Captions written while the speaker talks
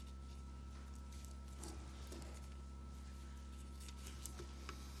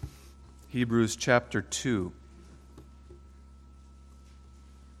Hebrews chapter 2.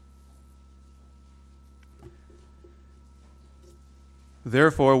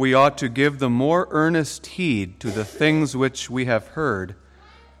 Therefore we ought to give the more earnest heed to the things which we have heard,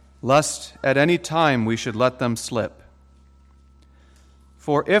 lest at any time we should let them slip.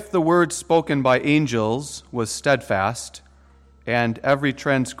 For if the word spoken by angels was steadfast, and every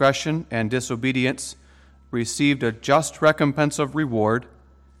transgression and disobedience received a just recompense of reward,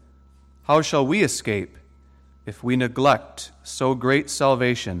 how shall we escape if we neglect so great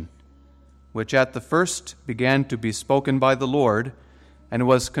salvation, which at the first began to be spoken by the Lord, and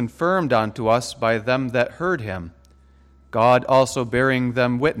was confirmed unto us by them that heard him, God also bearing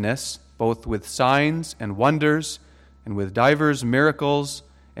them witness, both with signs and wonders, and with divers miracles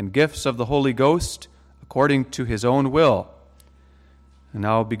and gifts of the Holy Ghost, according to his own will. And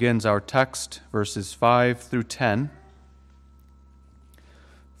now begins our text, verses 5 through 10.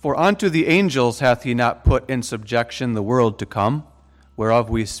 For unto the angels hath he not put in subjection the world to come, whereof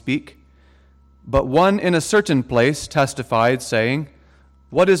we speak. But one in a certain place testified, saying,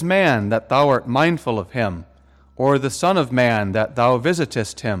 What is man, that thou art mindful of him? Or the Son of man, that thou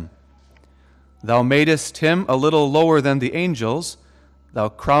visitest him? Thou madest him a little lower than the angels. Thou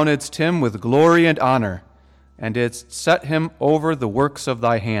crownedst him with glory and honor, and didst set him over the works of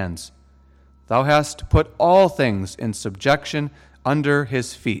thy hands. Thou hast put all things in subjection under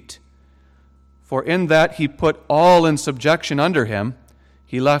his feet. For in that he put all in subjection under him,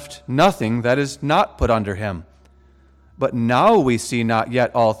 he left nothing that is not put under him. But now we see not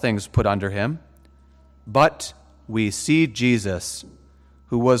yet all things put under him, but we see Jesus,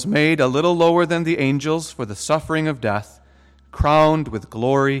 who was made a little lower than the angels for the suffering of death, crowned with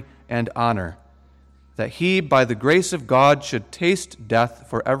glory and honor, that he by the grace of God should taste death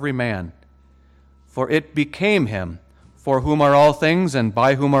for every man. For it became him, for whom are all things, and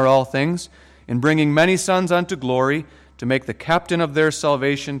by whom are all things, in bringing many sons unto glory, to make the captain of their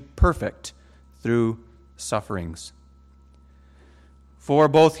salvation perfect through sufferings. For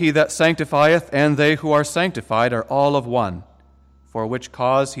both he that sanctifieth and they who are sanctified are all of one, for which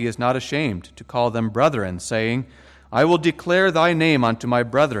cause he is not ashamed to call them brethren, saying, I will declare thy name unto my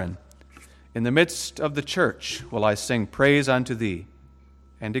brethren. In the midst of the church will I sing praise unto thee.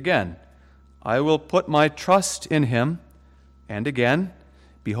 And again, I will put my trust in him. And again,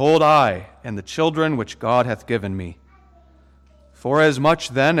 behold, I and the children which God hath given me. Forasmuch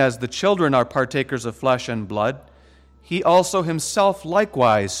then as the children are partakers of flesh and blood, he also himself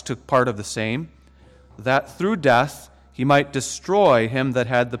likewise took part of the same, that through death he might destroy him that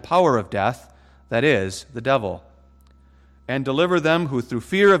had the power of death, that is, the devil, and deliver them who through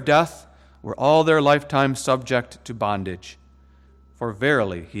fear of death were all their lifetime subject to bondage. For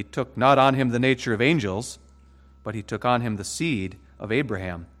verily he took not on him the nature of angels, but he took on him the seed of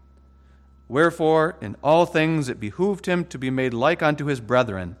Abraham. Wherefore in all things it behooved him to be made like unto his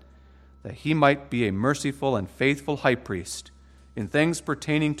brethren, that he might be a merciful and faithful high priest in things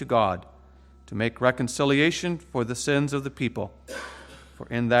pertaining to God, to make reconciliation for the sins of the people. For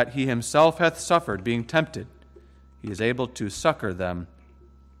in that he himself hath suffered, being tempted, he is able to succor them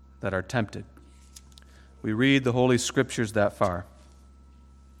that are tempted. We read the Holy Scriptures that far.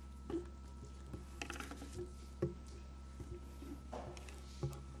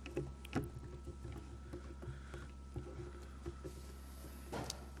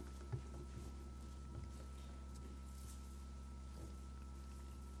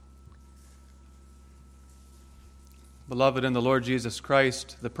 Beloved in the Lord Jesus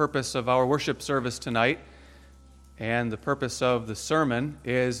Christ, the purpose of our worship service tonight and the purpose of the sermon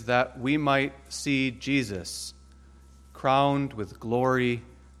is that we might see Jesus crowned with glory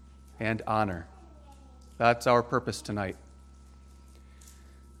and honor. That's our purpose tonight.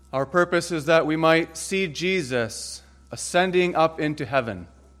 Our purpose is that we might see Jesus ascending up into heaven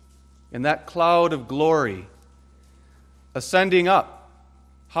in that cloud of glory, ascending up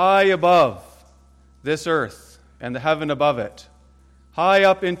high above this earth and the heaven above it, high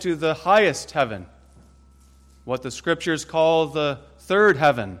up into the highest heaven, what the Scriptures call the third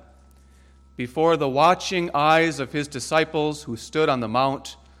heaven, before the watching eyes of his disciples who stood on the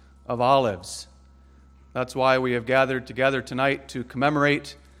Mount of Olives. That's why we have gathered together tonight to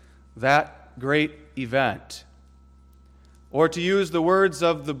commemorate that great event. Or to use the words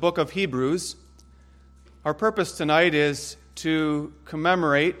of the book of Hebrews, our purpose tonight is to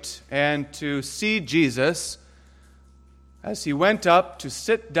commemorate and to see Jesus as he went up to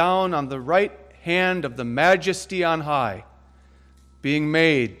sit down on the right hand of the Majesty on high, being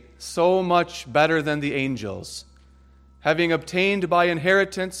made so much better than the angels, having obtained by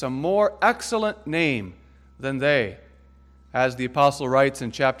inheritance a more excellent name than they, as the apostle writes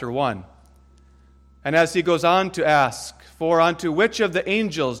in chapter 1, And as he goes on to ask, "For unto which of the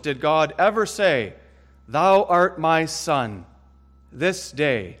angels did God ever say, 'Thou art my Son, this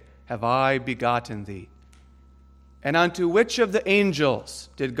day have I begotten thee'? And unto which of the angels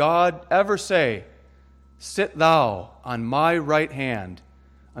did God ever say, 'Sit thou on my right hand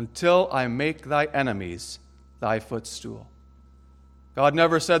until I make thy enemies thy footstool'?" God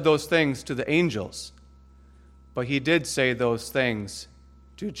never said those things to the angels, but he did say those things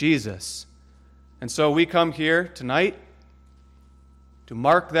to Jesus. And so we come here tonight to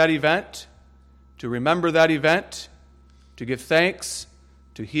mark that event, to remember that event, to give thanks,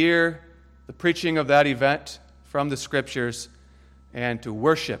 to hear the preaching of that event from the Scriptures, and to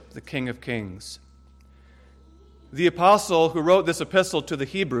worship the King of Kings. The apostle who wrote this epistle to the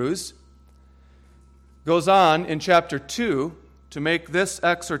Hebrews goes on in chapter 2 to make this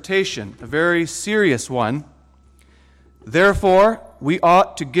exhortation, a very serious one. "Therefore, we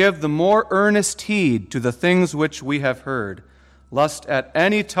ought to give the more earnest heed to the things which we have heard, lest at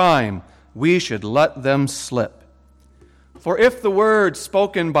any time we should let them slip. For if the word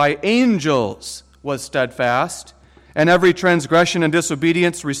spoken by angels was steadfast, and every transgression and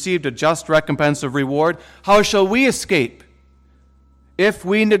disobedience received a just recompense of reward, how shall we escape if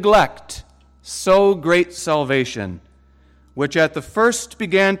we neglect so great salvation, which at the first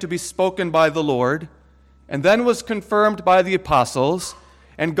began to be spoken by the Lord, and then was confirmed by the apostles,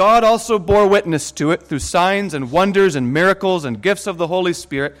 and God also bore witness to it through signs and wonders and miracles and gifts of the Holy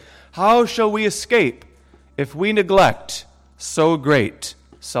Spirit? How shall we escape if we neglect so great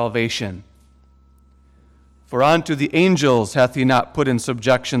salvation? For unto the angels hath he not put in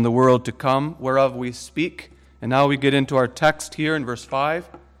subjection the world to come, whereof we speak." And now we get into our text here in verse 5.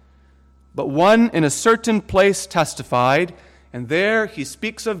 "But one in a certain place testified," and there he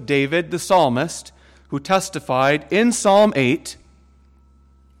speaks of David, the psalmist, who testified in Psalm 8,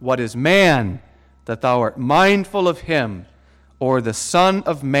 "What is man, that thou art mindful of him, or the Son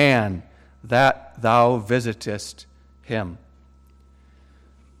of man, that thou visitest him?"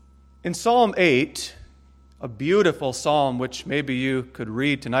 In Psalm 8, a beautiful psalm which maybe you could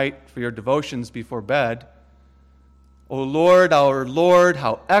read tonight for your devotions before bed, "O Lord, our Lord,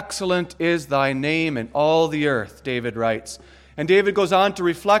 how excellent is thy name in all the earth," David writes. And David goes on to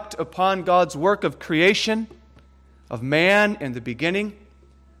reflect upon God's work of creation, of man in the beginning,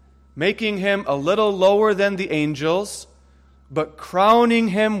 making him a little lower than the angels, but crowning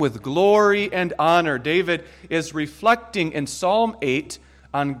him with glory and honor. David is reflecting in Psalm 8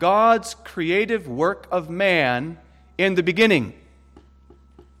 on God's creative work of man in the beginning.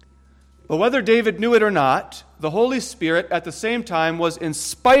 But whether David knew it or not, the Holy Spirit at the same time was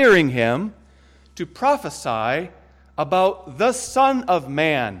inspiring him to prophesy about the Son of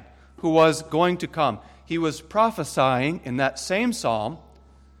Man who was going to come. He was prophesying in that same psalm,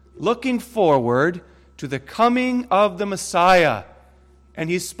 looking forward to the coming of the Messiah. And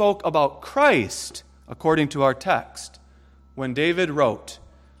he spoke about Christ, according to our text, when David wrote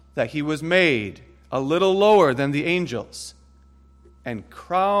that he was made a little lower than the angels and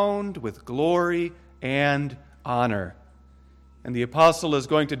crowned with glory and honor. And the apostle is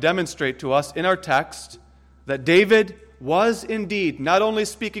going to demonstrate to us in our text that David was indeed not only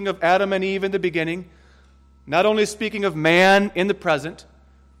speaking of Adam and Eve in the beginning, not only speaking of man in the present,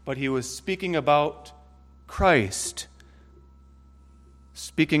 but he was speaking about Christ,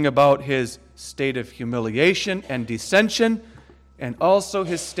 speaking about his state of humiliation and descension, and also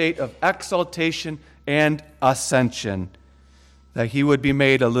his state of exaltation and ascension, that he would be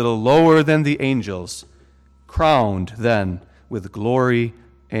made a little lower than the angels, crowned then with glory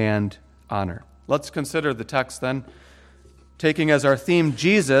and honor. Let's consider the text then, taking as our theme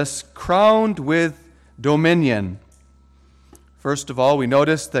Jesus crowned with dominion. First of all, we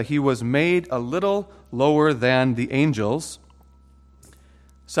notice that he was made a little lower than the angels.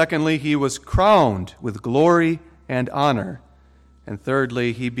 Secondly, he was crowned with glory and honor. And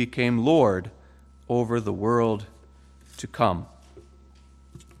thirdly, he became Lord over the world to come.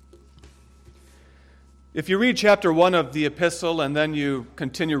 If you read chapter 1 of the epistle and then you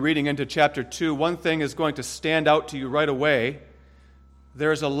continue reading into chapter 2, one thing is going to stand out to you right away.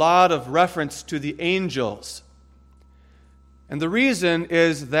 There's a lot of reference to the angels. And the reason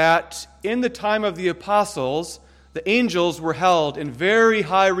is that in the time of the apostles, the angels were held in very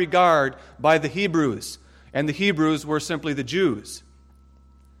high regard by the Hebrews, and the Hebrews were simply the Jews.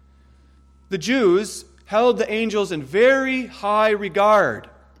 The Jews held the angels in very high regard.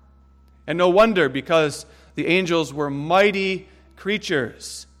 And no wonder, because the angels were mighty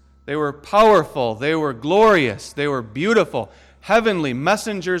creatures. They were powerful, they were glorious, they were beautiful, heavenly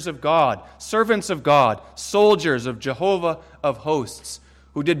messengers of God, servants of God, soldiers of Jehovah of hosts,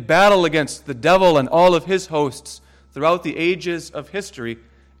 who did battle against the devil and all of his hosts throughout the ages of history,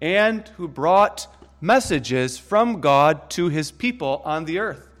 and who brought messages from God to his people on the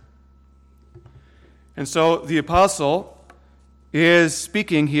earth. And so the apostle is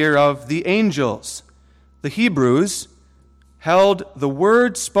speaking here of the angels. The Hebrews held the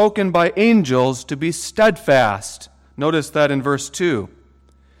word spoken by angels to be steadfast. Notice that in verse 2.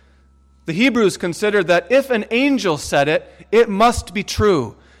 The Hebrews considered that if an angel said it, it must be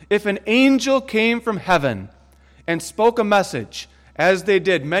true. If an angel came from heaven and spoke a message, as they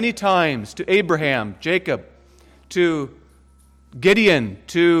did many times to Abraham, Jacob, to Gideon,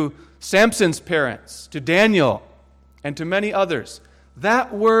 to Samson's parents, to Daniel, and to many others,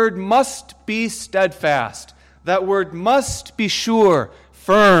 that word must be steadfast. That word must be sure,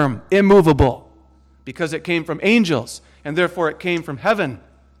 firm, immovable, because it came from angels, and therefore it came from heaven.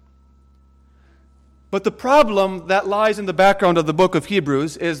 But the problem that lies in the background of the book of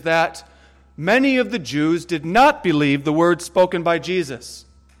Hebrews is that many of the Jews did not believe the words spoken by Jesus.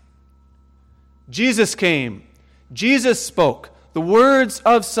 Jesus came. Jesus spoke the words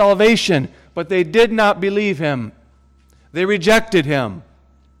of salvation, but they did not believe him. They rejected him.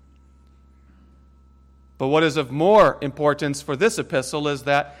 But what is of more importance for this epistle is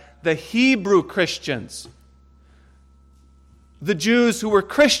that the Hebrew Christians, the Jews who were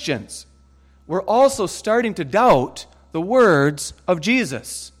Christians, were also starting to doubt the words of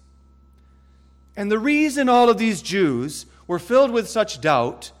Jesus. And the reason all of these Jews were filled with such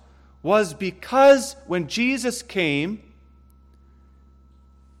doubt was because when Jesus came,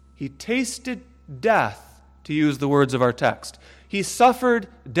 he tasted death, to use the words of our text. He suffered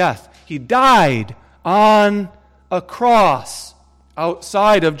death. He died on a cross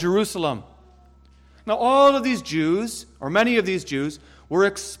outside of Jerusalem. Now, all of these Jews, or many of these Jews, were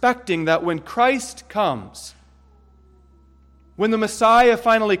expecting that when Christ comes, when the Messiah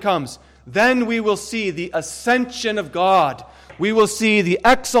finally comes, then we will see the ascension of God. We will see the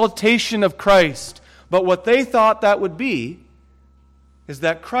exaltation of Christ. But what they thought that would be is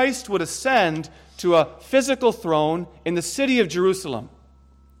that Christ would ascend to a physical throne in the city of Jerusalem.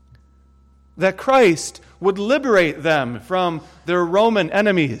 That Christ would liberate them from their Roman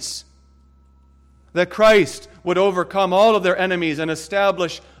enemies. That Christ would overcome all of their enemies and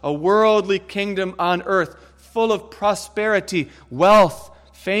establish a worldly kingdom on earth full of prosperity, wealth,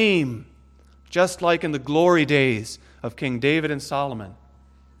 fame, just like in the glory days of King David and Solomon.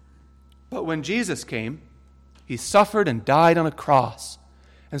 But when Jesus came, he suffered and died on a cross.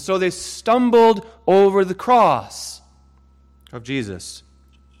 And so they stumbled over the cross of Jesus.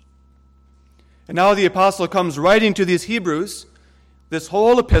 And now the apostle comes writing to these Hebrews. This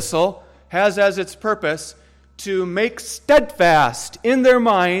whole epistle has as its purpose to make steadfast in their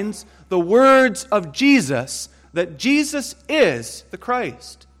minds the words of Jesus, that Jesus is the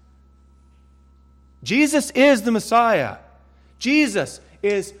Christ. Jesus is the Messiah. Jesus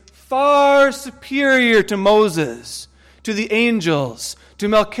is far superior to Moses, to the angels, to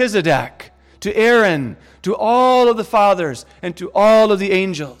Melchizedek, to Aaron, to all of the fathers, and to all of the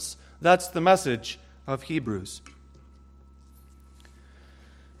angels. That's the message of Hebrews.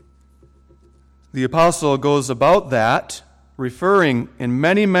 The apostle goes about that, referring in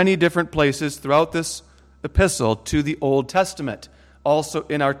many, many different places throughout this epistle to the Old Testament, also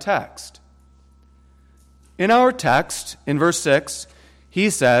in our text. In our text, in verse 6, he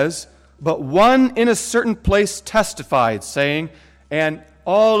says, "But one in a certain place testified, saying," and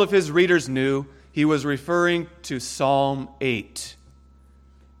all of his readers knew he was referring to Psalm 8.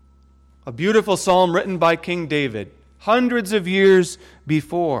 A beautiful psalm written by King David, hundreds of years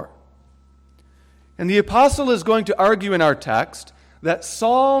before. And the apostle is going to argue in our text that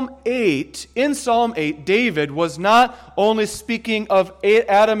in Psalm 8, David was not only speaking of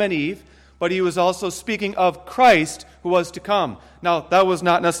Adam and Eve, but he was also speaking of Christ who was to come. Now, that was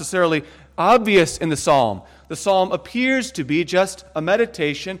not necessarily obvious in the psalm. The psalm appears to be just a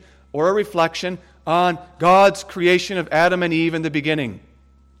meditation or a reflection on God's creation of Adam and Eve in the beginning.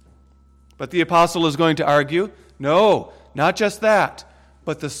 But the apostle is going to argue, no, not just that,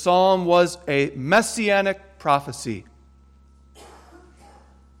 but the psalm was a messianic prophecy.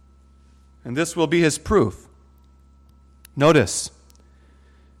 And this will be his proof. Notice,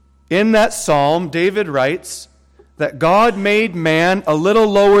 in that psalm, David writes that God made man a little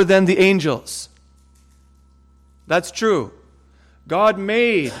lower than the angels. That's true. God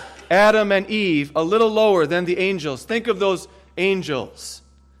made Adam and Eve a little lower than the angels. Think of those angels.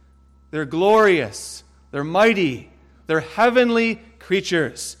 They're glorious. They're mighty. They're heavenly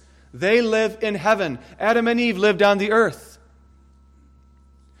creatures. They live in heaven. Adam and Eve lived on the earth.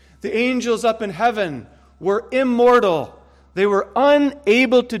 The angels up in heaven were immortal. They were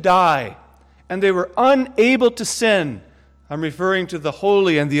unable to die, and they were unable to sin. I'm referring to the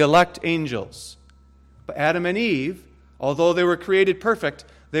holy and the elect angels. But Adam and Eve, although they were created perfect,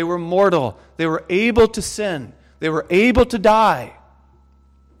 they were mortal. They were able to sin. They were able to die.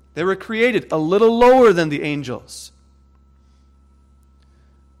 They were created a little lower than the angels.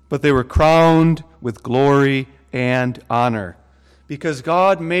 But they were crowned with glory and honor, because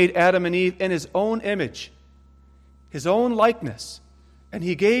God made Adam and Eve in His own image, His own likeness, and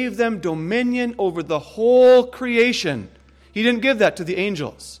He gave them dominion over the whole creation. He didn't give that to the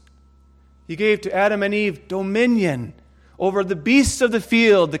angels. He gave to Adam and Eve dominion over the beasts of the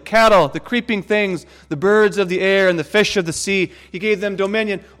field, the cattle, the creeping things, the birds of the air, and the fish of the sea. He gave them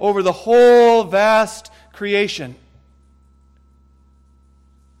dominion over the whole vast creation.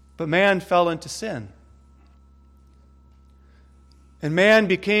 But man fell into sin. And man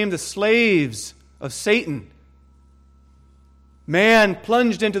became the slaves of Satan. Man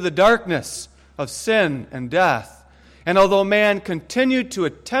plunged into the darkness of sin and death. And although man continued to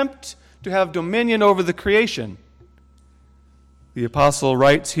attempt to have dominion over the creation, the apostle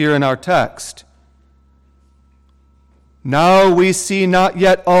writes here in our text, "Now we see not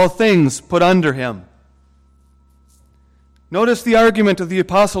yet all things put under him." Notice the argument of the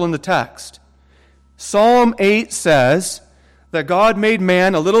apostle in the text. Psalm 8 says that God made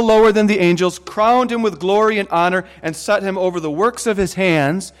man a little lower than the angels, crowned him with glory and honor, and set him over the works of his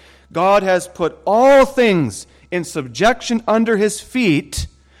hands. God has put all things in subjection under his feet,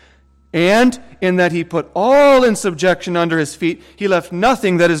 and in that he put all in subjection under his feet, he left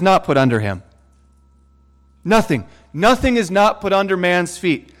nothing that is not put under him. Nothing. Nothing is not put under man's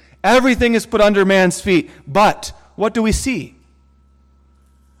feet. Everything is put under man's feet. But what do we see?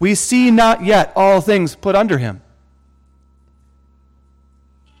 We see not yet all things put under him.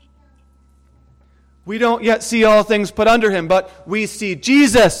 We don't yet see all things put under him, but we see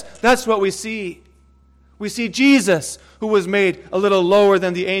Jesus. That's what we see. We see Jesus, who was made a little lower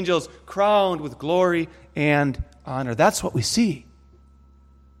than the angels, crowned with glory and honor. That's what we see.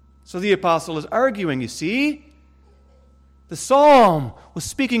 So the apostle is arguing, you see? The psalm was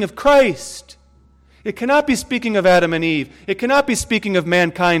speaking of Christ. It cannot be speaking of Adam and Eve. It cannot be speaking of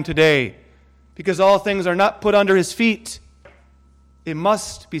mankind today, because all things are not put under his feet. It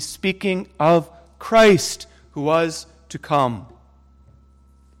must be speaking of Christ, who was to come.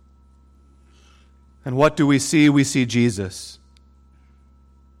 And what do we see? We see Jesus.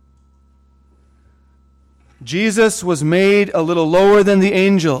 Jesus was made a little lower than the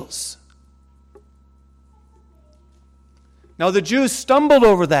angels. Now the Jews stumbled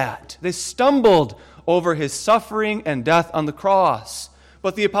over that. They stumbled over his suffering and death on the cross.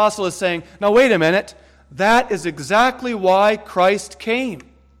 But the apostle is saying, now wait a minute, that is exactly why Christ came.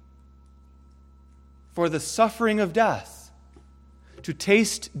 For the suffering of death, to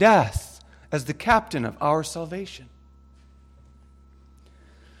taste death as the captain of our salvation.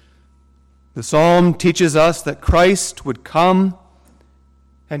 The psalm teaches us that Christ would come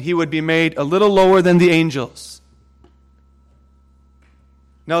and he would be made a little lower than the angels.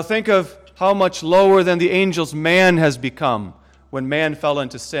 Now think of how much lower than the angels man has become when man fell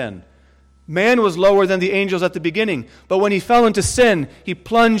into sin. Man was lower than the angels at the beginning, but when he fell into sin, he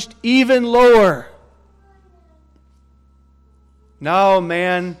plunged even lower. Now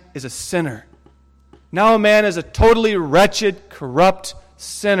man is a sinner. Now man is a totally wretched, corrupt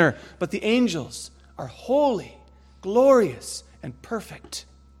sinner. But the angels are holy, glorious, and perfect.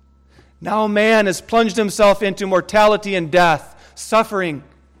 Now man has plunged himself into mortality and death, suffering,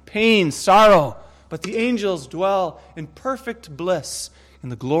 pain, sorrow. But the angels dwell in perfect bliss in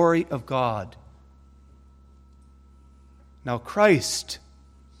the glory of God. Now Christ,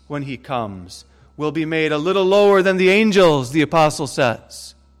 when he comes, will be made a little lower than the angels, the apostle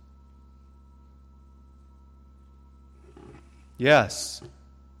says. Yes,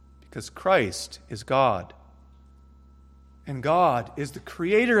 because Christ is God. And God is the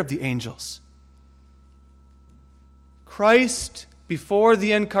creator of the angels. Christ, before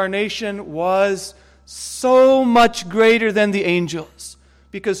the incarnation, was so much greater than the angels,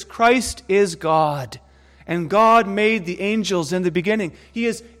 because Christ is God. And God made the angels in the beginning. He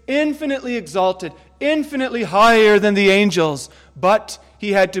is infinitely exalted, infinitely higher than the angels, but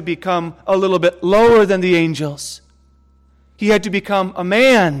he had to become a little bit lower than the angels. He had to become a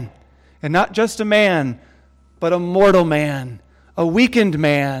man, and not just a man, but a mortal man, a weakened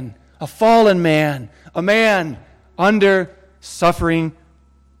man, a fallen man, a man under suffering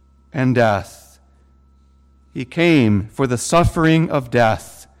and death. He came for the suffering of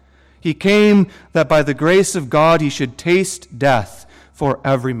death. He came that by the grace of God he should taste death for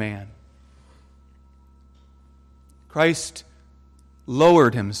every man. Christ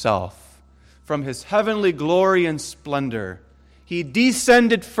lowered himself from his heavenly glory and splendor. He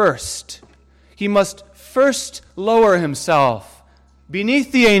descended first. He must first lower himself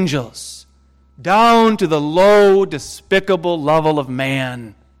beneath the angels, down to the low, despicable level of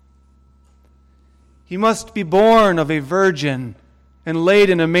man. He must be born of a virgin and laid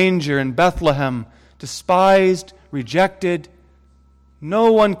in a manger in Bethlehem, despised, rejected,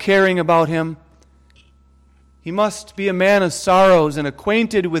 no one caring about him. He must be a man of sorrows and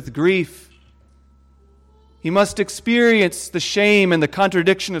acquainted with grief. He must experience the shame and the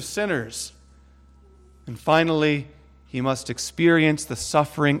contradiction of sinners. And finally, he must experience the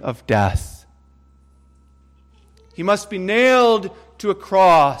suffering of death. He must be nailed to a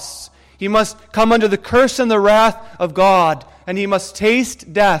cross. He must come under the curse and the wrath of God, and he must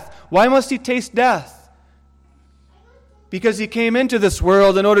taste death. Why must he taste death? Because he came into this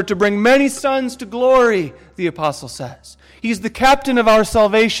world in order to bring many sons to glory, the apostle says. He's the captain of our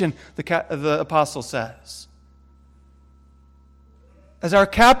salvation, the apostle says. As our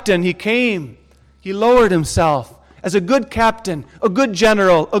captain, he came. He lowered himself. As a good captain, a good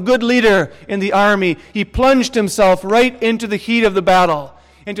general, a good leader in the army, he plunged himself right into the heat of the battle,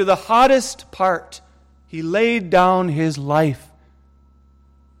 into the hottest part. He laid down his life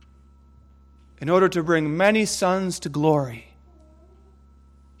in order to bring many sons to glory.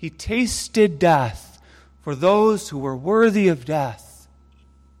 He tasted death for those who were worthy of death,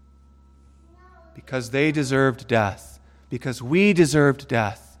 because they deserved death, because we deserved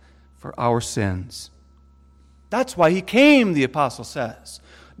death for our sins. That's why he came, the apostle says.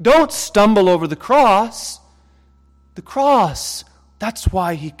 Don't stumble over the cross. The cross, that's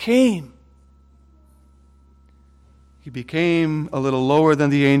why he came. He became a little lower than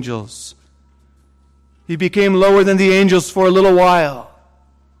the angels. He became lower than the angels for a little while,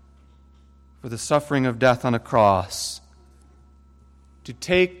 for the suffering of death on a cross, to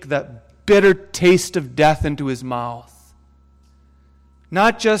take that bitter taste of death into his mouth.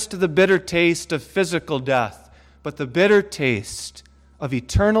 Not just the bitter taste of physical death, but the bitter taste of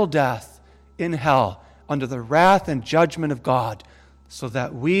eternal death in hell under the wrath and judgment of God, so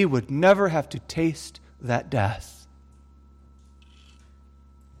that we would never have to taste that death.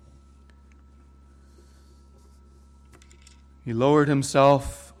 He lowered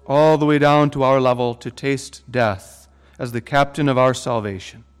himself all the way down to our level to taste death as the captain of our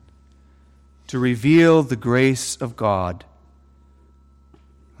salvation, to reveal the grace of God.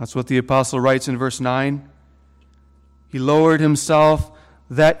 That's what the apostle writes in verse 9. He lowered himself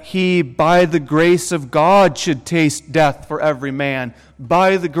that he, by the grace of God, should taste death for every man.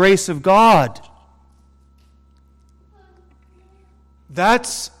 By the grace of God.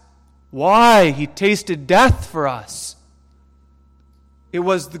 That's why he tasted death for us. It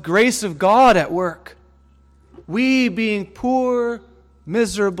was the grace of God at work. We, being poor,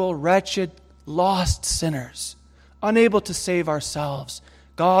 miserable, wretched, lost sinners, unable to save ourselves,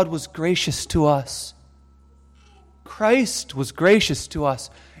 God was gracious to us. Christ was gracious to us,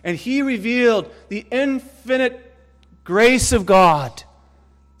 and he revealed the infinite grace of God,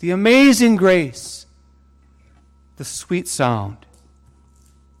 the amazing grace, the sweet sound,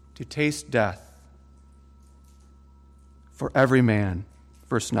 to taste death for every man.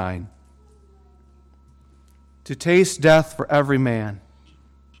 Verse 9. To taste death for every man.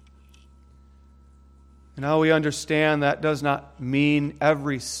 And now we understand that does not mean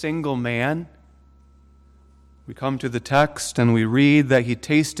every single man. We come to the text and we read that he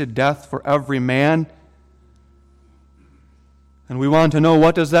tasted death for every man. And we want to know,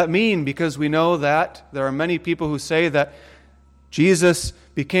 what does that mean? Because we know that there are many people who say that Jesus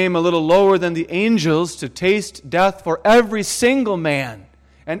became a little lower than the angels to taste death for every single man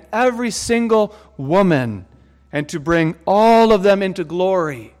and every single woman, and to bring all of them into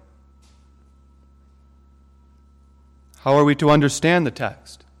glory. How are we to understand the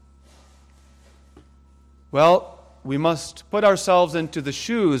text? Well, we must put ourselves into the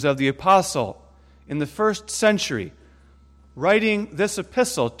shoes of the apostle in the first century, writing this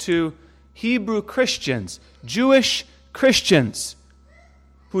epistle to Hebrew Christians, Jewish Christians,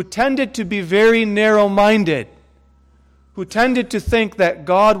 who tended to be very narrow-minded, who tended to think that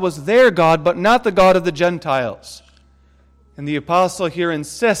God was their God, but not the God of the Gentiles. And the apostle here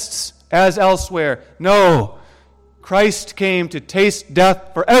insists, as elsewhere, no, Christ came to taste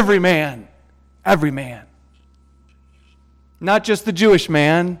death for every man. Every man. Not just the Jewish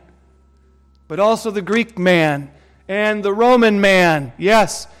man, but also the Greek man and the Roman man.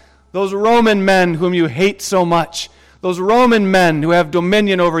 Yes, those Roman men whom you hate so much. Those Roman men who have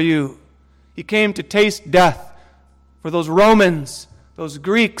dominion over you. He came to taste death for those Romans, those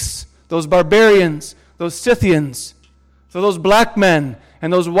Greeks, those barbarians, those Scythians, for those black men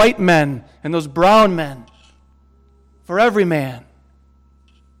and those white men and those brown men, for every man.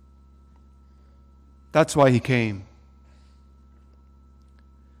 That's why he came.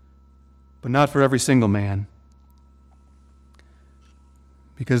 But not for every single man.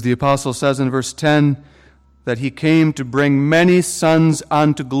 Because the apostle says in verse 10 that he came to bring many sons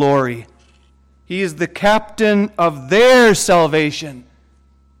unto glory. He is the captain of their salvation.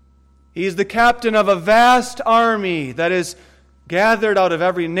 He is the captain of a vast army that is gathered out of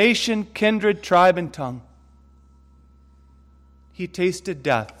every nation, kindred, tribe, and tongue. He tasted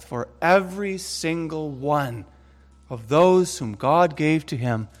death for every single one of those whom God gave to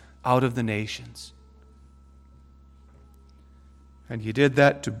him out of the nations. And he did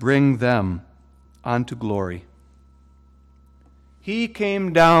that to bring them unto glory. He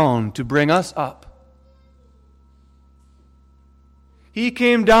came down to bring us up. He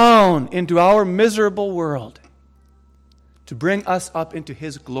came down into our miserable world to bring us up into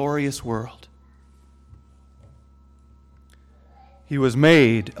his glorious world. He was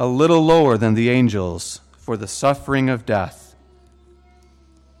made a little lower than the angels for the suffering of death,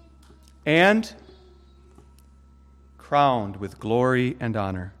 and crowned with glory and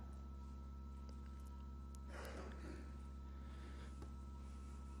honor.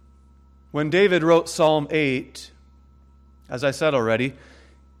 When David wrote Psalm 8, as I said already,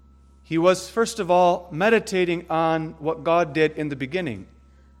 he was first of all meditating on what God did in the beginning.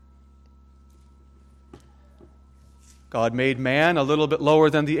 God made man a little bit lower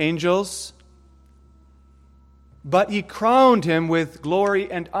than the angels, but he crowned him with glory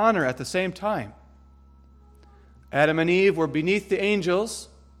and honor at the same time. Adam and Eve were beneath the angels,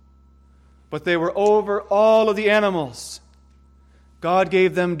 but they were over all of the animals. God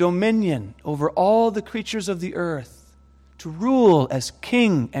gave them dominion over all the creatures of the earth, to rule as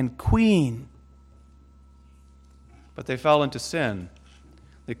king and queen. But they fell into sin.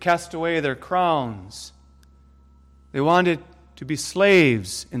 They cast away their crowns. They wanted to be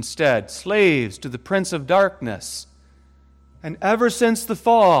slaves instead, slaves to the prince of darkness. And ever since the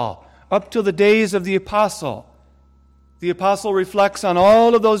fall, up till the days of the apostle reflects on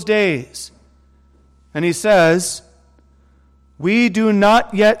all of those days. And he says, we do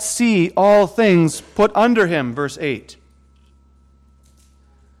not yet see all things put under him, verse 8.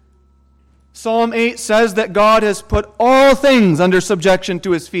 Psalm 8 says that God has put all things under subjection to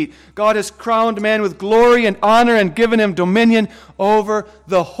his feet. God has crowned man with glory and honor and given him dominion over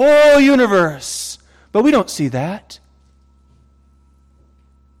the whole universe. But we don't see that.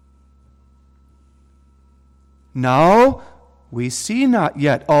 Now, we see not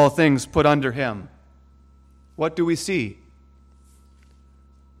yet all things put under him. What do we see?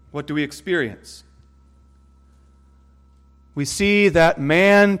 What do we experience? We see that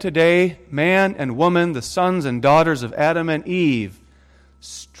man today, man and woman, the sons and daughters of Adam and Eve,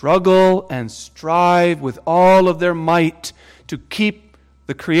 struggle and strive with all of their might to keep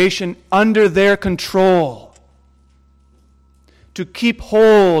the creation under their control, to keep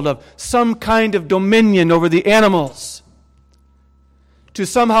hold of some kind of dominion over the animals, to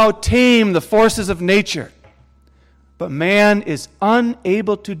somehow tame the forces of nature. But man is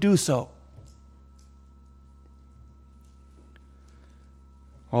unable to do so.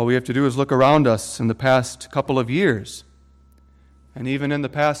 All we have to do is look around us in the past couple of years, and even in the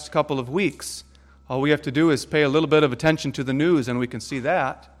past couple of weeks. All we have to do is pay a little bit of attention to the news, and we can see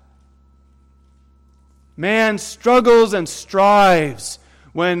that. Man struggles and strives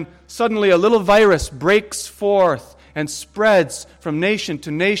when suddenly a little virus breaks forth and spreads from nation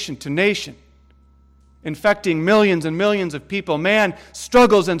to nation to nation, infecting millions and millions of people. Man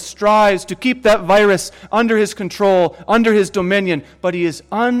struggles and strives to keep that virus under his control, under his dominion, but he is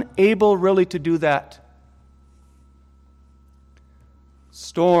unable really to do that.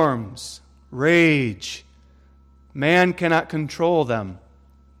 Storms rage. Man cannot control them.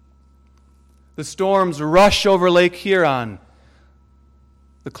 The storms rush over Lake Huron.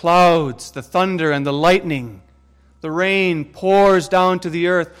 The clouds, the thunder, and the lightning. The rain pours down to the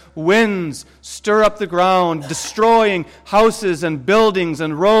earth. Winds stir up the ground, destroying houses and buildings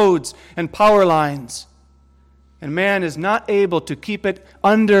and roads and power lines. And man is not able to keep it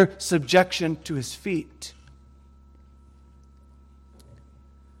under subjection to his feet.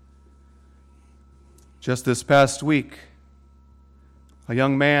 Just this past week, a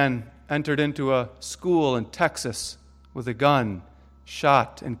young man entered into a school in Texas with a gun,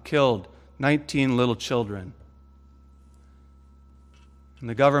 shot and killed 19 little children. And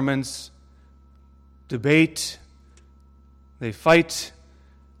the governments debate, they fight,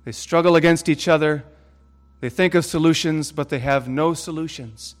 they struggle against each other, they think of solutions, but they have no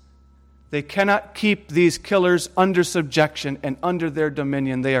solutions. They cannot keep these killers under subjection and under their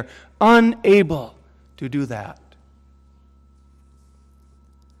dominion. They are unable to do that.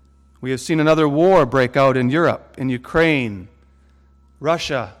 We have seen another war break out in Europe, in Ukraine.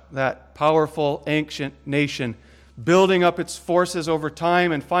 Russia, that powerful ancient nation, building up its forces over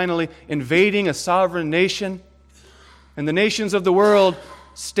time and finally invading a sovereign nation. And the nations of the world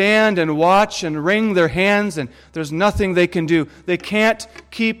stand and watch and wring their hands, and there's nothing they can do. They can't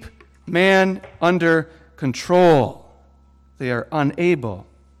keep man under control. They are unable.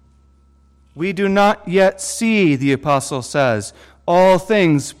 We do not yet see, the apostle says, all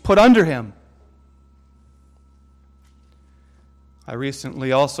things put under him. I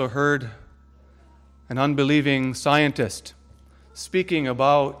recently also heard an unbelieving scientist speaking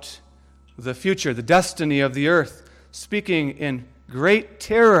about the future, the destiny of the earth, speaking in great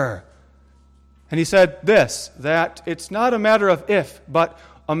terror. And he said this, that it's not a matter of if, but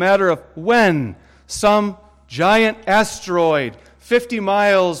a matter of when some giant asteroid 50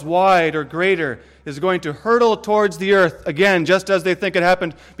 miles wide or greater is going to hurtle towards the earth again, just as they think it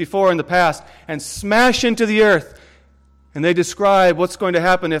happened before in the past, and smash into the earth. And they describe what's going to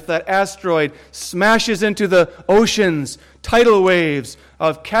happen if that asteroid smashes into the oceans. Tidal waves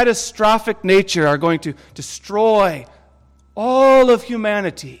of catastrophic nature are going to destroy all of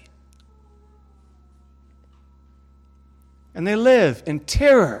humanity. And they live in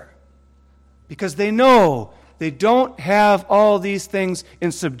terror because they know they don't have all these things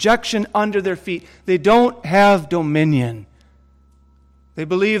in subjection under their feet. They don't have dominion. They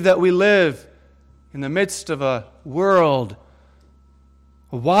believe that we live in the midst of a world,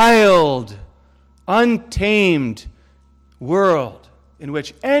 a wild, untamed world in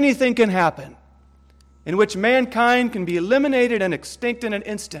which anything can happen, in which mankind can be eliminated and extinct in an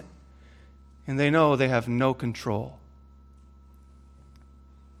instant, and they know they have no control.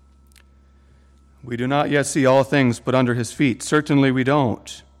 We do not yet see all things put under his feet. Certainly we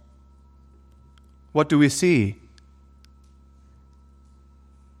don't. What do we see?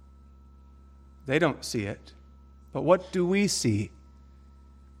 They don't see it. But what do we see?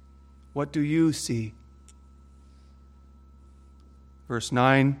 What do you see? Verse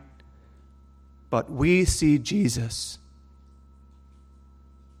 9, but we see Jesus,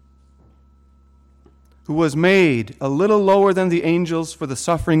 who was made a little lower than the angels for the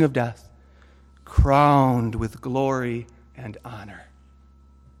suffering of death, crowned with glory and honor,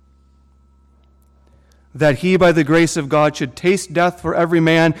 that he by the grace of God should taste death for every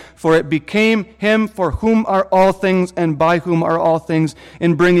man, for it became him for whom are all things and by whom are all things,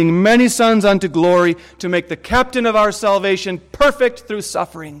 in bringing many sons unto glory, to make the captain of our salvation perfect through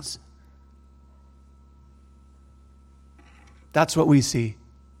sufferings. That's what we see.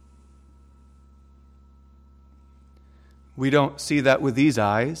 We don't see that with these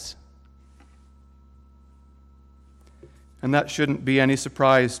eyes. And that shouldn't be any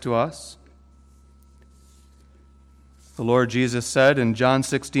surprise to us. The Lord Jesus said in John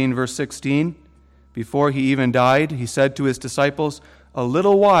 16, verse 16, before he even died, he said to his disciples, a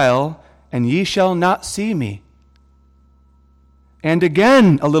little while, and ye shall not see me. And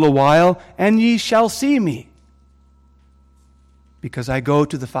again a little while, and ye shall see me. Because I go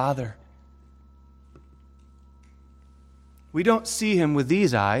to the Father. We don't see him with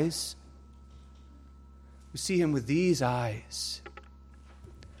these eyes. We see him with these eyes.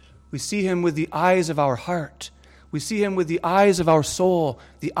 We see him with the eyes of our heart. We see him with the eyes of our soul,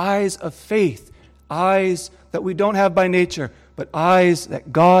 the eyes of faith, eyes that we don't have by nature, but eyes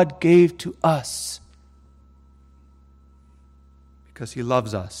that God gave to us because he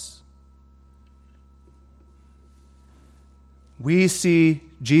loves us. We see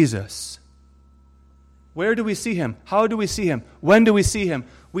Jesus. Where do we see him? How do we see him? When do we see him?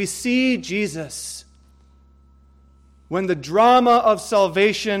 We see Jesus when the drama of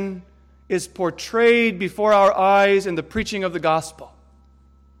salvation is portrayed before our eyes in the preaching of the gospel.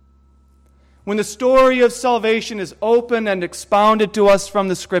 When the story of salvation is opened and expounded to us from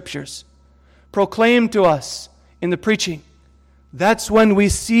the Scriptures, proclaimed to us in the preaching, that's when we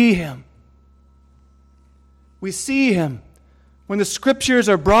see him. We see him. When the Scriptures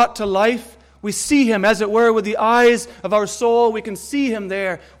are brought to life, we see him, as it were, with the eyes of our soul. We can see him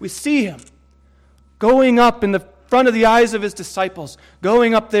there. We see him going up in the front of the eyes of his disciples,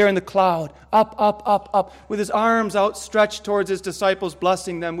 going up there in the cloud, up, up, up, up, with his arms outstretched towards his disciples,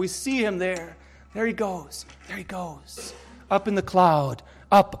 blessing them. We see him there. There he goes. There he goes. Up in the cloud,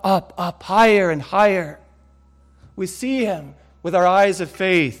 up, up, up, higher and higher. We see him with our eyes of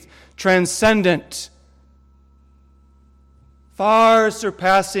faith, transcendent, far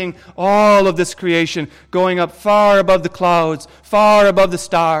surpassing all of this creation, going up far above the clouds, far above the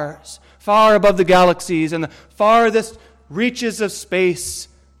stars, far above the galaxies and the farthest reaches of space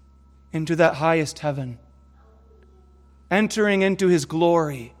into that highest heaven, entering into his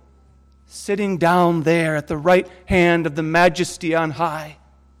glory, sitting down there at the right hand of the Majesty on high,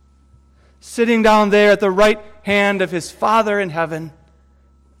 sitting down there at the right hand of his Father in heaven,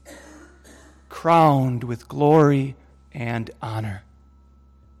 crowned with glory and honor.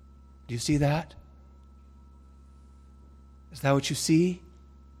 Do you see that? Is that what you see?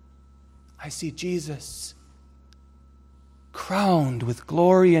 I see Jesus crowned with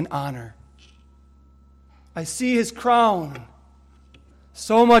glory and honor. I see his crown,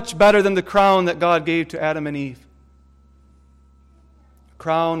 so much better than the crown that God gave to Adam and Eve, a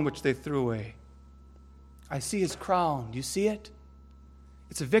crown which they threw away. I see his crown. Do you see it?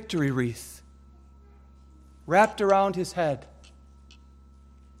 It's a victory wreath wrapped around his head.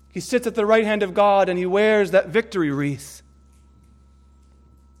 He sits at the right hand of God and he wears that victory wreath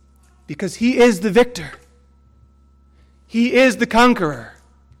because he is the victor. He is the conqueror.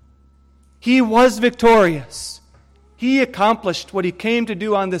 He was victorious. He accomplished what he came to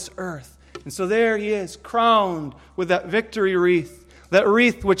do on this earth. And so there he is, crowned with that victory wreath, that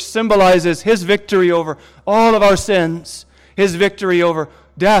wreath which symbolizes his victory over all of our sins, his victory over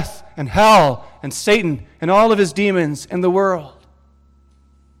death and hell and Satan and all of his demons and the world.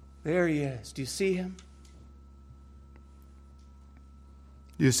 There he is. Do you see him?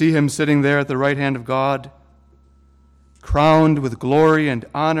 Do you see him sitting there at the right hand of God, crowned with glory and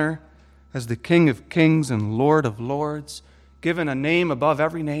honor as the King of kings and Lord of lords, given a name above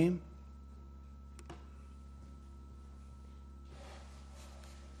every name?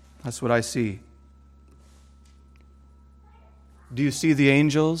 That's what I see. Do you see the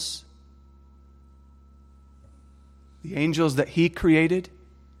angels? The angels that he created?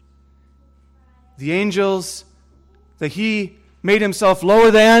 The angels that he made himself lower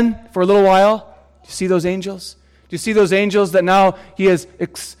than for a little while? Do you see those angels? Do you see those angels that now he has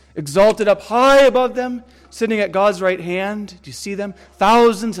exalted up high above them, sitting at God's right hand? Do you see them?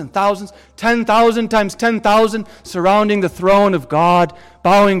 Thousands and thousands, 10,000 times 10,000, surrounding the throne of God,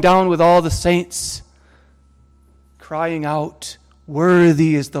 bowing down with all the saints, crying out,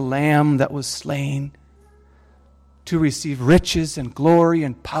 "Worthy is the Lamb that was slain to receive riches and glory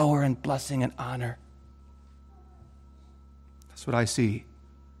and power and blessing and honor." That's what I see.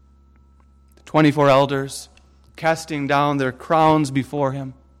 The 24 elders casting down their crowns before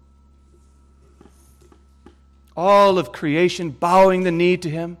him. All of creation bowing the knee to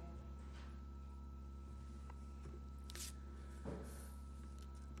him.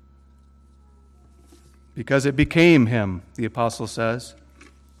 Because it became him, the apostle says.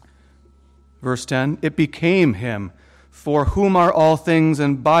 Verse 10, it became him, for whom are all things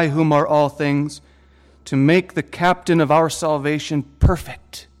and by whom are all things, to make the captain of our salvation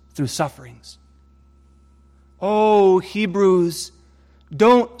perfect through sufferings. Oh, Hebrews,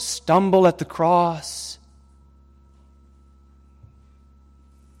 don't stumble at the cross.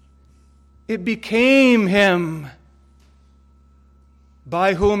 It became him,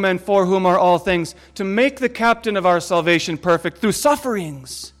 by whom and for whom are all things, to make the captain of our salvation perfect through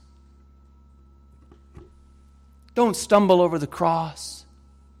sufferings. Don't stumble over the cross.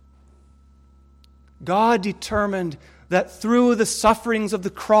 God determined that through the sufferings of the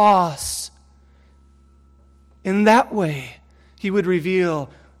cross, in that way, he would reveal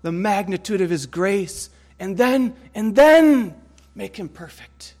the magnitude of his grace and then make him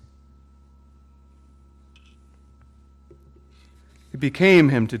perfect. It became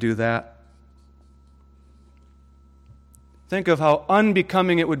him to do that. Think of how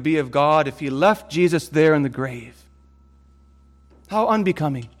unbecoming it would be of God if he left Jesus there in the grave. How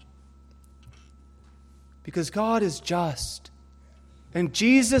unbecoming. Because God is just. And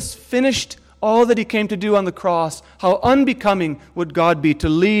Jesus finished all that he came to do on the cross. How unbecoming would God be to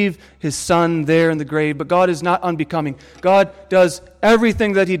leave his Son there in the grave? But God is not unbecoming. God does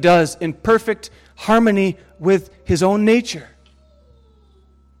everything that he does in perfect harmony with his own nature.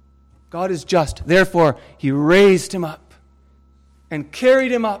 God is just. Therefore, he raised him up and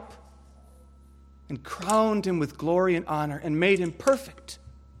carried him up and crowned him with glory and honor and made him perfect.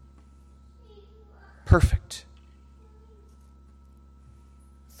 Perfect.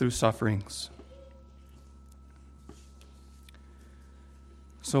 Through sufferings.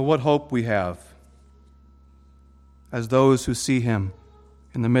 So what hope we have as those who see him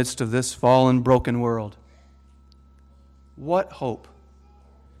in the midst of this fallen, broken world. What hope.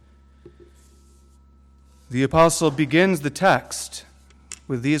 The apostle begins the text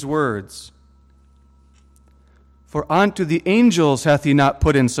with these words, "For unto the angels hath he not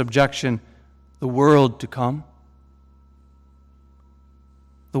put in subjection the world to come."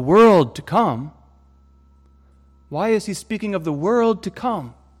 the world to come, why is he speaking of the world to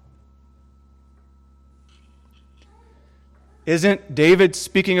come? Isn't David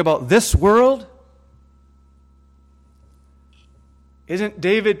speaking about this world? Isn't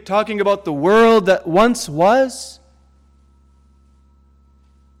David talking about the world that once was?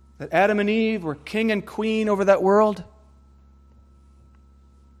 That Adam and Eve were king and queen over that world?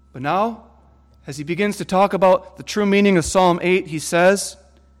 But now, as he begins to talk about the true meaning of Psalm 8, he says,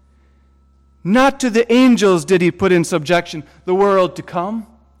 not to the angels did he put in subjection the world to come.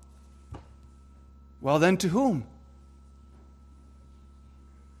 Well then, to whom?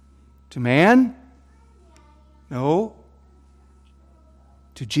 To man? No.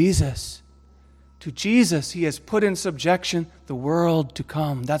 To Jesus. To Jesus he has put in subjection the world to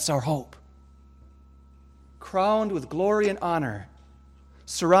come. That's our hope. Crowned with glory and honor,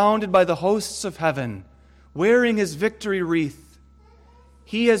 surrounded by the hosts of heaven, wearing his victory wreath,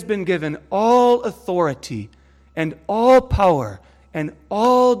 he has been given all authority and all power and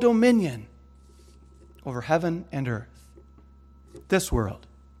all dominion over heaven and earth. This world.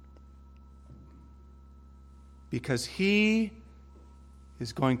 Because he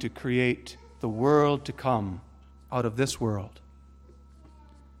is going to create the world to come out of this world.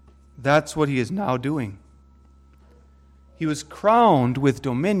 That's what he is now doing. He was crowned with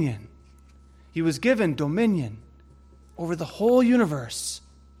dominion. He was given dominion over the whole universe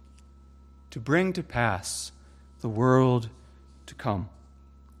to bring to pass the world to come.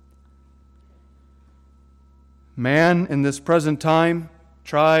 Man in this present time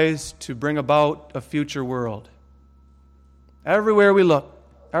tries to bring about a future world. Everywhere we look,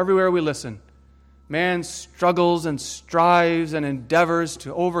 everywhere we listen, man struggles and strives and endeavors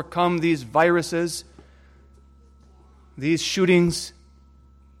to overcome these viruses, these shootings,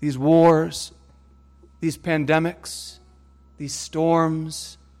 these wars, these pandemics, these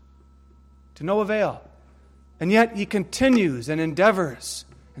storms, to no avail. And yet he continues and endeavors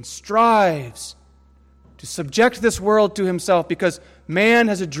and strives to subject this world to himself because man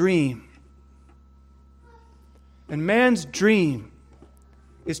has a dream. And man's dream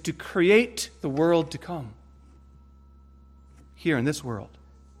is to create the world to come here in this world.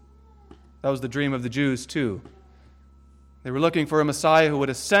 That was the dream of the Jews too. They were looking for a Messiah who would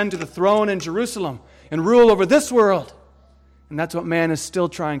ascend to the throne in Jerusalem and rule over this world. And that's what man is still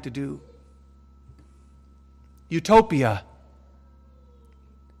trying to do. Utopia.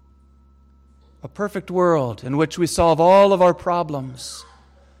 A perfect world in which we solve all of our problems.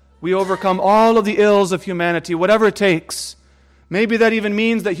 We overcome all of the ills of humanity, whatever it takes. Maybe that even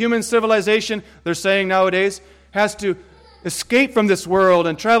means that human civilization, they're saying nowadays, has to escape from this world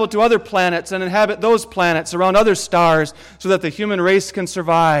and travel to other planets and inhabit those planets around other stars so that the human race can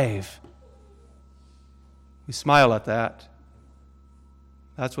survive. We smile at that.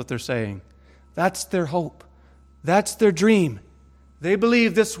 That's what they're saying. That's their hope. That's their dream. They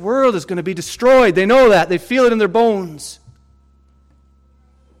believe this world is going to be destroyed. They know that. They feel it in their bones.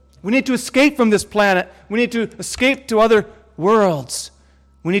 We need to escape from this planet. We need to escape to other worlds.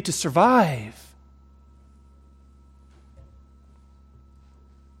 We need to survive.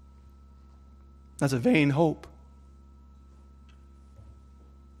 That's a vain hope.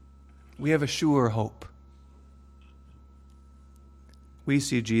 We have a sure hope. We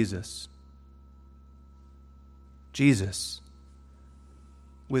see Jesus. Jesus,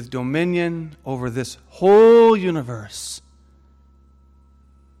 with dominion over this whole universe.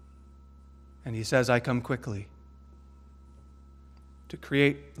 And he says, I come quickly to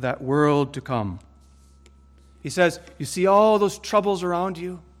create that world to come. He says, you see all those troubles around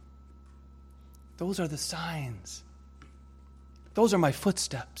you? Those are the signs. Those are my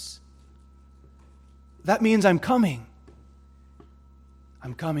footsteps. That means I'm coming.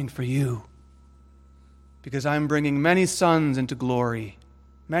 I'm coming for you. Because I'm bringing many sons into glory.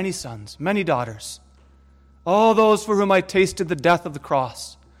 Many sons, many daughters. All those for whom I tasted the death of the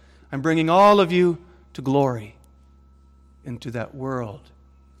cross. I'm bringing all of you to glory. Into that world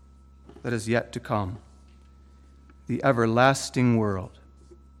that is yet to come. The everlasting world.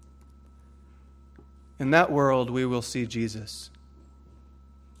 In that world we will see Jesus.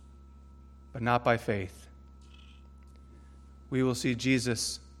 But not by faith. We will see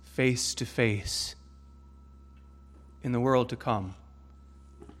Jesus face to face in the world to come.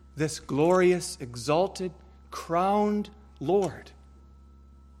 This glorious, exalted, crowned Lord.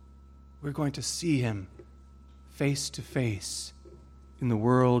 We're going to see him face to face in the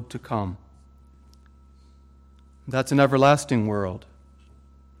world to come. That's an everlasting world.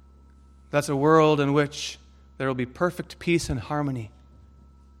 That's a world in which there will be perfect peace and harmony.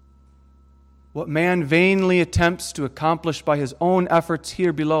 What man vainly attempts to accomplish by his own efforts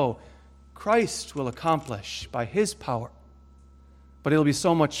here below, Christ will accomplish by his power. But it will be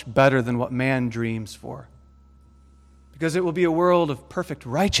so much better than what man dreams for, because it will be a world of perfect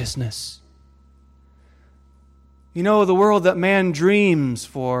righteousness. You know, the world that man dreams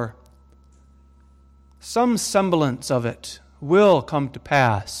for, some semblance of it will come to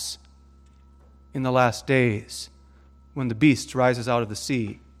pass in the last days when the beast rises out of the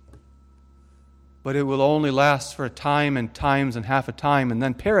sea. But it will only last for a time and times and half a time and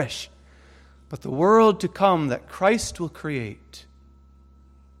then perish. But the world to come that Christ will create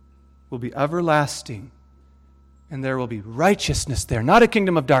will be everlasting, and there will be righteousness there, not a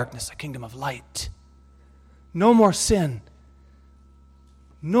kingdom of darkness, a kingdom of light. No more sin,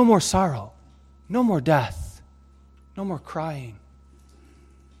 no more sorrow, no more death, no more crying.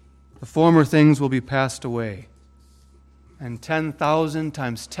 The former things will be passed away, and 10,000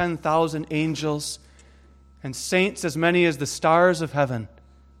 times 10,000 angels and saints as many as the stars of heaven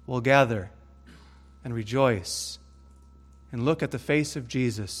will gather and rejoice and look at the face of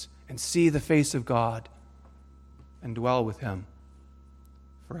Jesus and see the face of God and dwell with him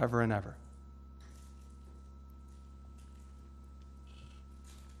forever and ever.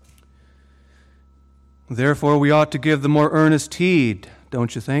 Therefore, we ought to give the more earnest heed,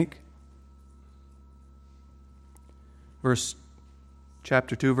 don't you think?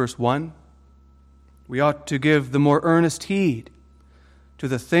 Chapter 2, verse 1. We ought to give the more earnest heed to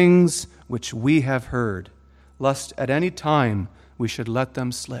the things which we have heard, lest at any time we should let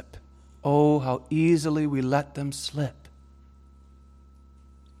them slip. Oh, how easily we let them slip.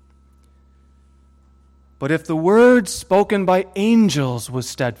 But if the word spoken by angels was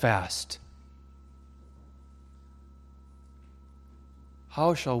steadfast,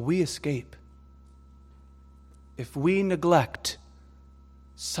 how shall we escape if we neglect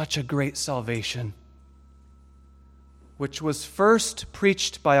such a great salvation, which was first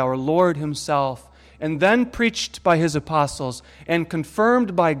preached by our Lord himself, and then preached by his apostles, and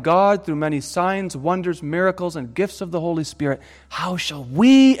confirmed by God through many signs, wonders, miracles, and gifts of the Holy Spirit? How shall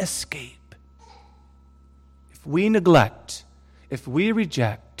we escape if we neglect, if we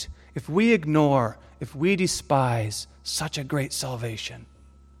reject, if we ignore, if we despise such a great salvation?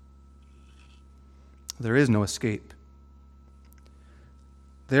 There is no escape.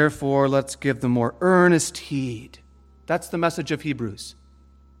 Therefore, let's give the more earnest heed. That's the message of Hebrews.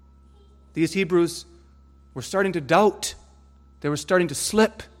 These Hebrews were starting to doubt. They were starting to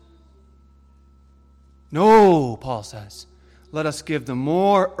slip. No, Paul says, let us give the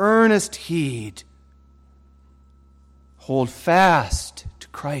more earnest heed. Hold fast to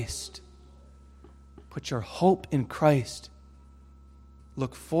Christ. Put your hope in Christ.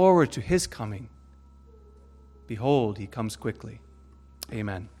 Look forward to his coming. Behold, he comes quickly.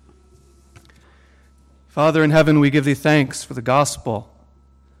 Amen. Father in heaven, we give thee thanks for the gospel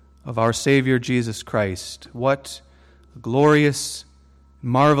of our Savior Jesus Christ. What a glorious,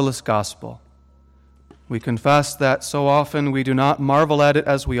 marvelous gospel. We confess that so often we do not marvel at it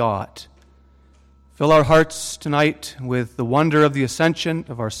as we ought. Fill our hearts tonight with the wonder of the ascension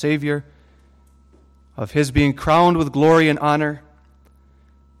of our Savior, of his being crowned with glory and honor.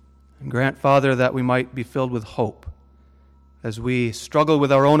 And grant, Father, that we might be filled with hope as we struggle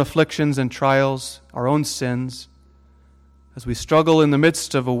with our own afflictions and trials, our own sins, as we struggle in the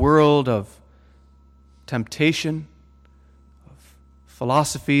midst of a world of temptation, of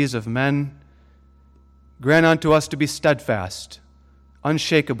philosophies of men. Grant unto us to be steadfast,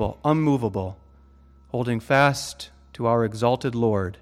 unshakable, unmovable, holding fast to our exalted Lord